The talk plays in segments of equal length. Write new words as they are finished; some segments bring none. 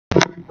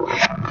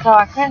So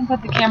I couldn't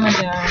put the camera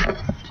down.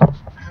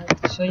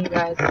 I'll show you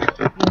guys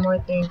a few more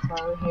things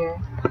while we're here.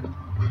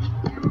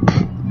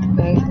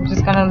 Okay, I'm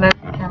just gonna let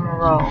the camera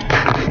roll.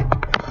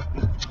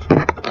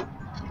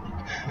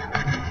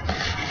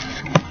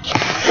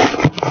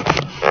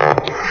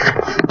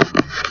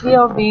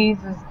 POVs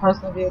is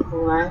personal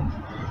vehicle, right?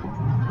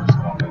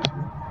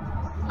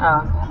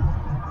 Oh.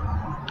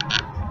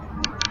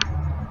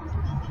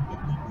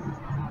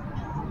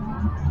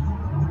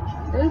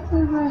 This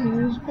is a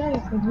huge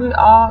base because we're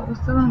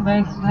still in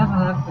base. We haven't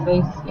left the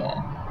base yet.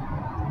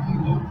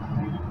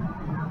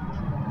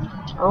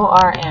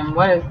 ORM,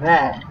 what is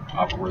that?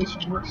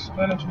 Operation Risk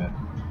Management.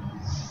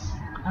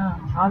 Oh,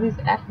 all these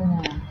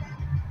acronyms.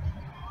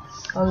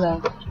 Go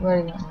left. Where are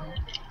you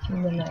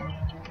going?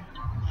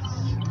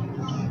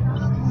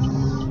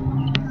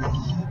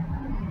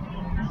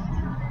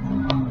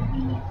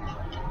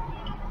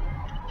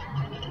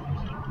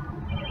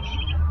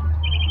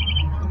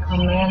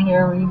 Command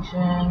here,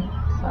 region,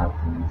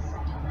 southeast.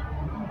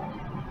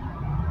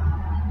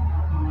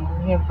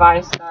 We have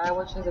Vice Star,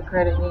 which is a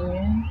credit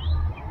union.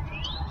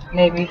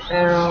 Navy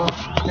Federal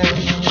Credit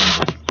Union.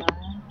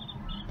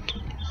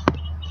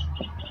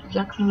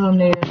 Jacksonville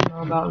natives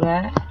know about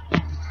that.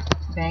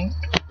 Bank.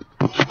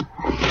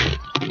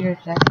 Here's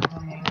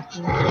Jacksonville natives.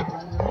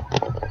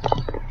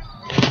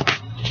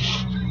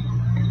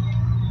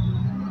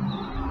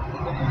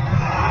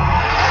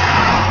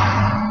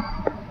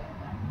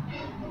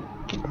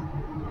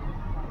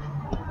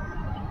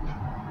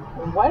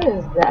 What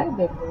is that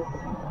big building?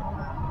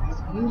 It's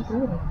a huge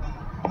building.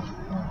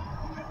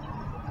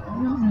 I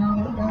don't know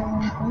what that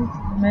one is.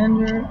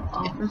 Commander,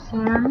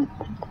 officer.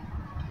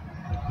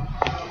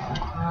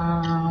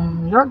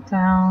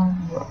 Yorktown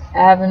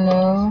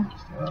Avenue.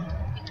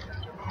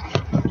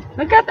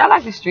 Look at that, I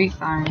like the street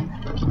signs.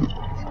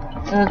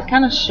 So it's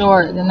kind of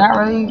short. They're not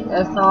really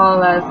as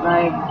tall as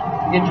like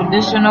your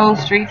traditional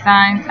street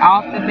signs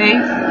off the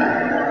base.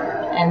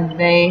 And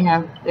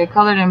they're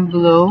colored in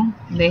blue.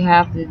 They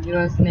have the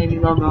U.S. Navy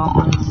logo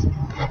on them.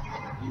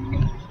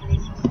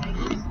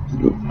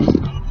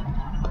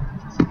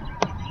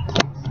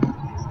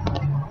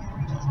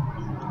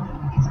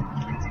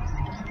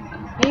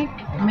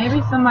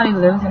 Maybe somebody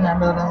lives in that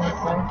building.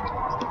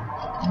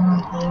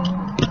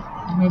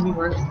 Maybe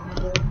works in the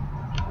building.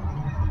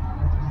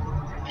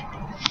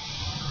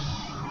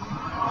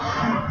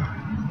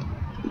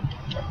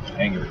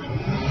 Hangar.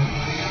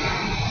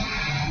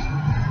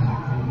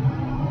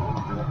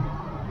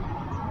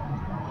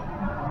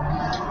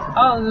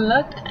 Oh,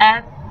 look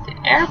at the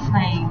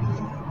airplanes.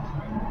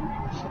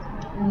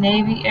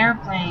 Navy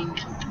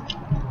airplanes.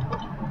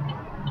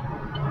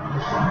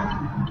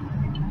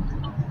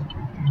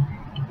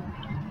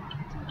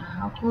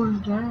 How cool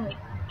is that?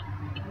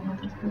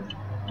 This is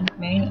the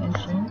main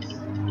entrance.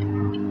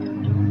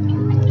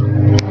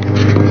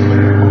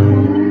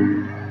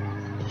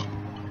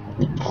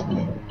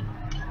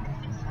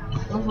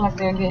 Looks like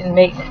they're getting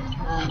maintenance.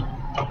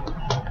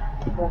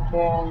 Like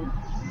they're in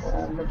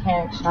the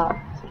mechanic shop.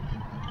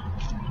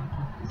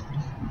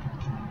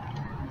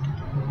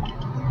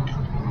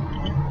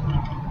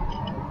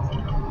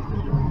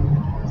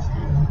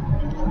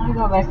 I want to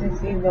go back and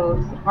see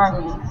those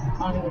apartments. I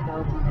want to get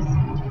those ones.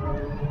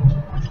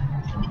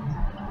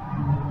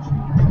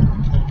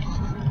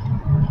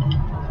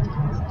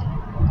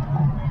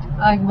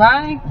 Like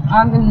riding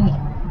on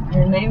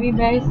the Navy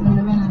base and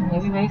living in the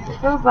Navy base, it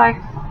feels like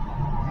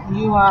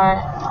you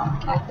are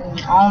like in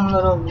your own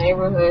little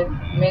neighborhood,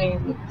 mini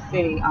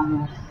city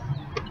almost.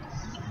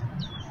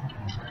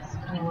 That's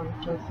kind of what it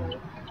feels like.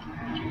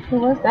 So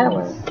what's that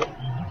way?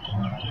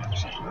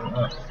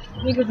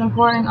 I think it's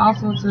important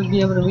also to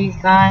be able to read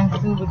signs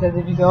too, because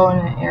if you go in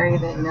an area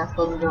that you're not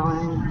supposed to go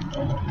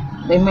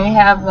in, they may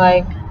have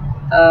like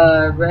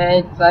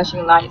red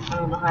flashing lights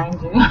coming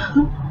behind you.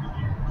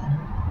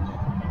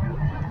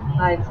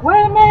 Like,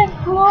 wait a minute,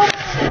 come on.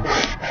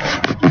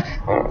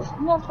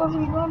 I'm not supposed to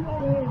be going that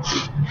way.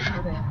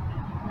 Okay.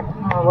 I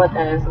don't know what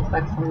that is. It's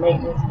like some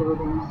maintenance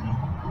buildings.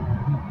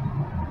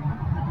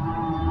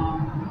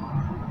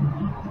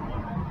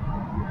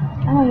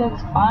 Kind of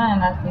looks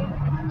fun, I think.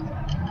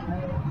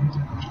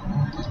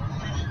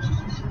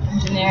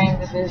 Engineering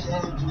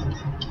division.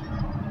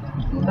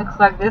 It looks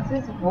like this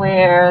is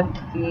where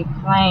the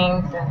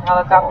planes and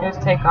helicopters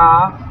take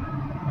off,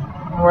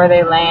 where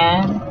they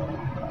land.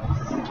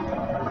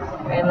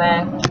 They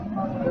land.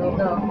 Here we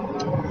go.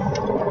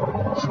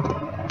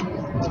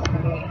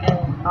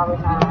 And probably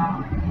time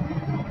out.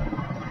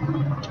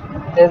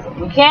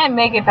 We can't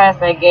make it past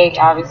that gate,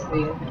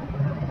 obviously.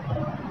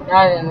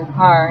 Not in the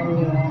car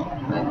anyway.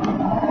 But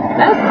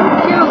that's so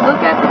cute.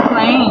 Look at the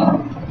plane.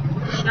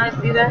 You guys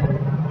see that?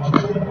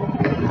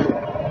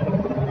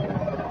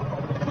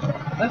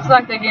 Looks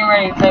like they're getting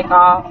ready to take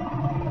off.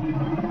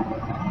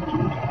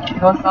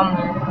 Go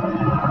somewhere.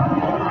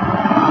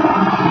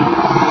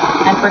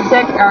 And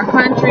protect our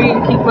country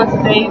and keep us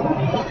safe,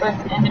 keep us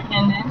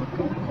independent.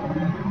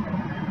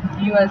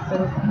 U.S.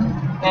 citizens,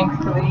 thanks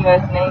to the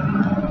U.S. Navy.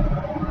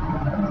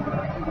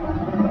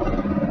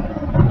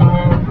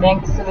 And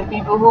thanks to the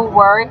people who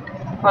work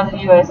for the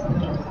U.S.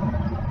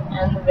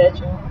 and the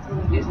veterans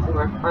who used to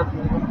work for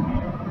police.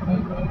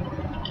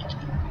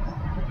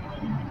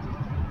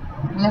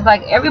 And it's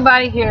like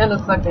everybody here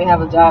looks like they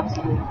have a job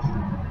to do.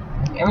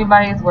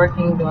 Everybody is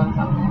working, doing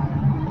something.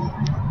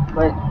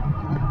 But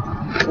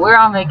we're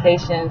on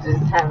vacation, just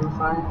having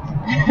fun.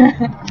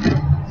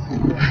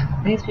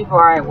 These people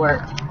are at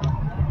work.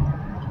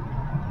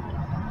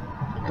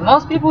 And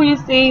most people you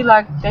see,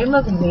 like, they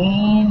look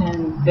mean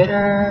and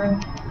bitter.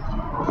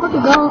 Look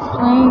at those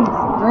planes,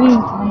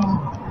 green planes.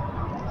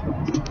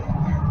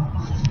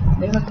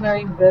 They look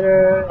very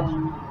bitter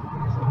and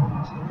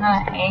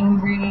kind of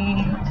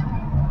angry,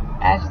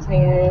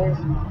 agitated.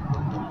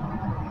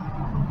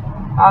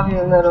 Probably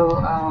a little,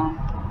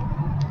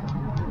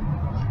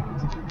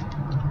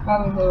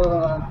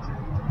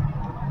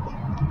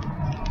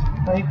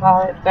 what do you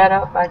call it? Fed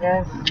up, I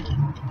guess.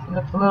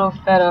 Look a little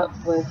fed up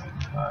with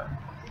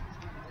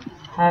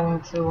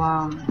having to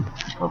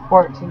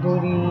report to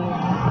duty,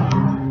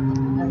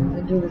 having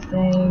to do the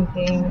same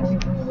thing,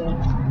 everything again.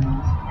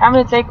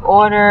 Having to take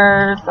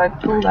orders,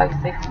 like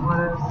 6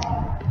 orders.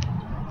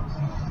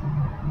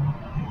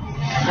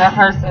 That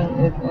person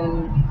is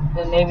in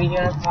the Navy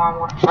uniform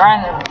or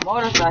riding a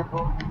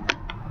motorcycle.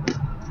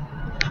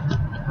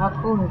 How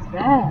cool is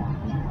that?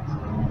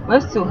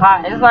 But it's too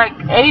hot. It's like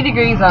 80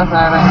 degrees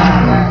outside right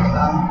now, guys.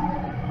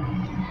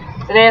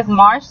 So today is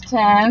March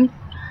 10th.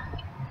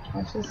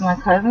 This is my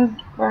cousin's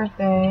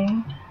birthday.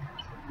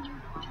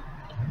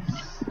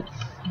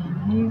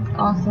 He's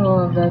also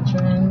a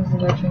veteran. He's a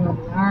veteran of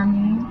the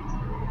Army.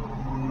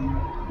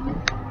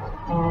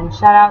 And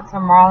shout out to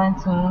Marlon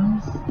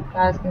Toombs. You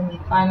guys can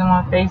find him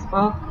on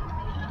Facebook.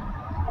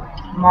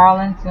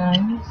 Marlon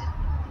Toombs.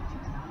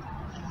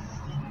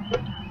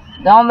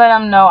 Don't let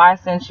him know I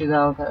sent you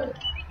though, cause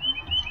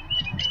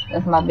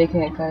that's my big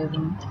head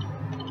cousin.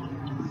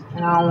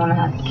 And I don't want to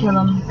have to kill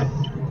him.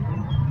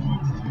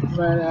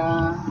 But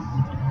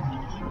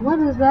what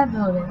is that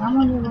building? I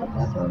wonder what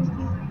that building is.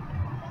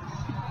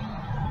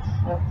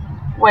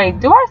 Wait,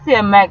 do I see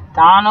a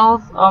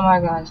McDonald's? Oh my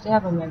gosh, they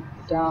have a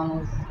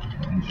McDonald's.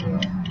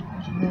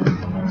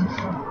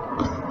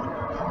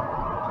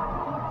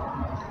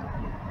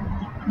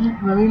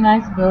 Really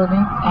nice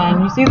building,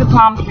 and you see the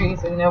palm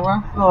trees, and we're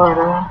in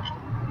Florida.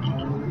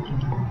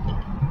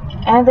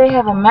 And they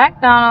have a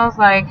McDonald's,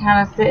 like,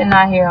 kind of sitting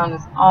out here on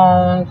its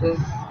own,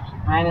 just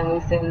randomly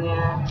sitting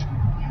there.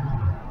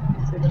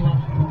 To the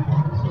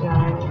McDonald's,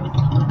 guys.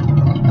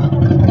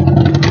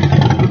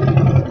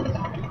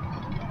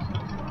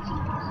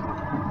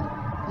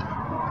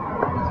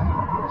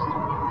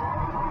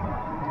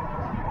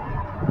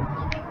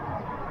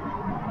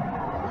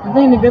 I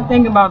think the good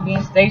thing about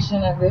being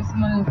stationed at this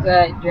one is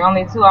that you're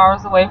only 2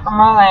 hours away from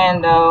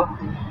Orlando.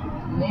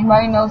 If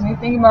anybody knows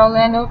anything about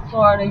Orlando,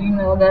 Florida, you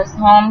know that's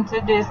home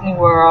to Disney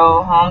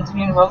World, home to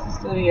Universal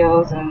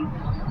Studios, and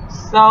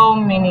so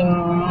many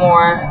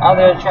more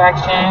other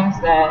attractions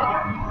that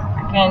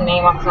I can't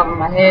name off the top of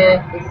my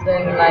head. It's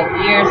been like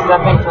years since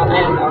I've been to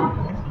Orlando.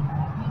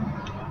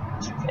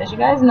 As you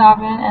guys know, I've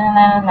been in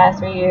Atlanta the last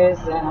 3 years,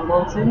 and I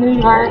moved to New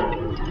York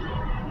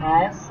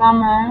last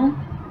summer.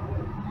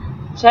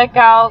 Check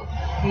out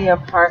the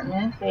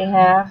apartment they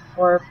have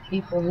for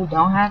people who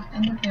don't have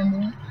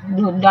independence,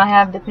 who don't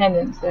have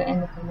dependents. They're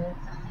independents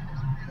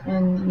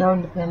and no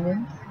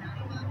dependents,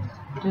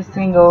 just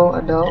single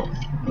adults,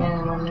 men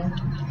and women.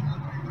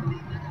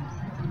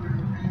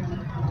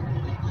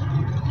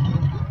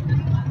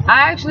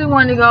 I actually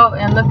want to go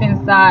and look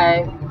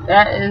inside.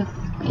 That is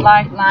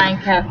Flight Line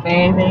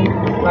Cafe. They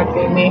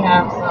may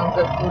have some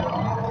good food.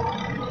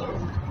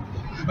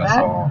 That's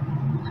all.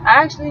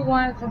 I actually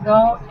wanted to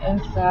go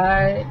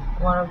inside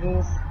one of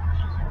these,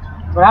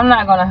 but I'm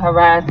not gonna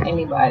harass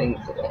anybody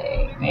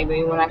today.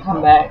 Maybe when I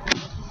come back,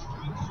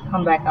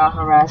 I'll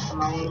harass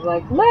somebody.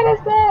 Like, let us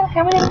in,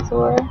 come in the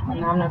tour. But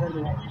no, I'm not gonna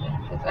do that today.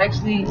 It's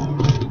actually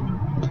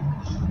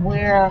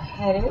we're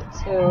headed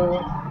to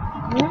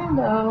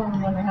Orlando.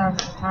 I'm gonna have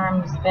some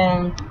time to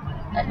spend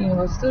at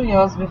Universal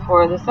Studios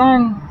before the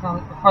sun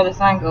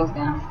goes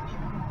down.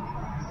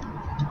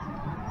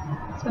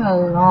 It's been a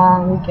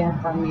long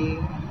weekend for me.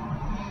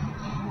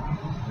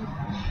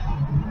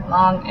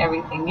 Long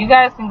everything. You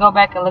guys can go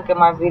back and look at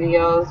my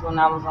videos when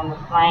I was on the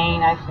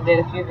plane. I actually did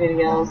a few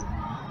videos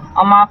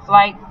on my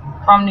flight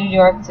from New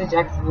York to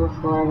Jacksonville,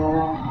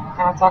 Florida.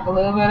 Kind of talk a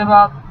little bit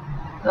about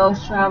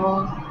those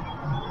travels.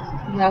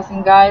 We have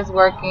some guys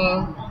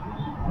working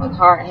with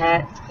hard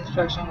hats,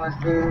 construction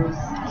workers,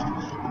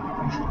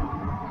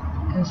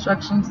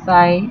 construction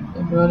site.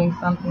 They're building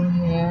something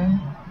here.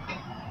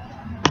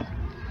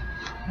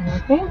 And I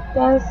think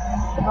that's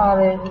about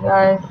it, you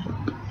guys.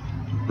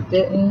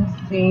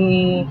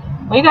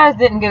 You guys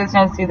didn't get a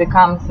chance to see the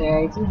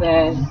commissary, too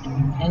bad.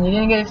 And you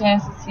didn't get a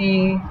chance to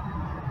see,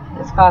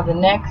 it's called the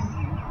NEX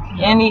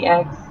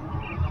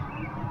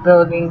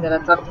building that I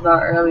talked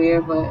about earlier,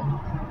 but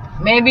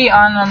maybe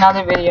on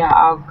another video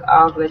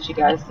I'll let you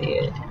guys see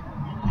it.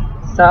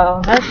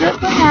 So that's it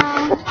for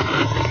now.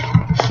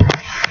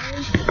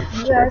 See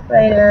you guys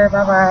later.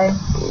 Bye bye.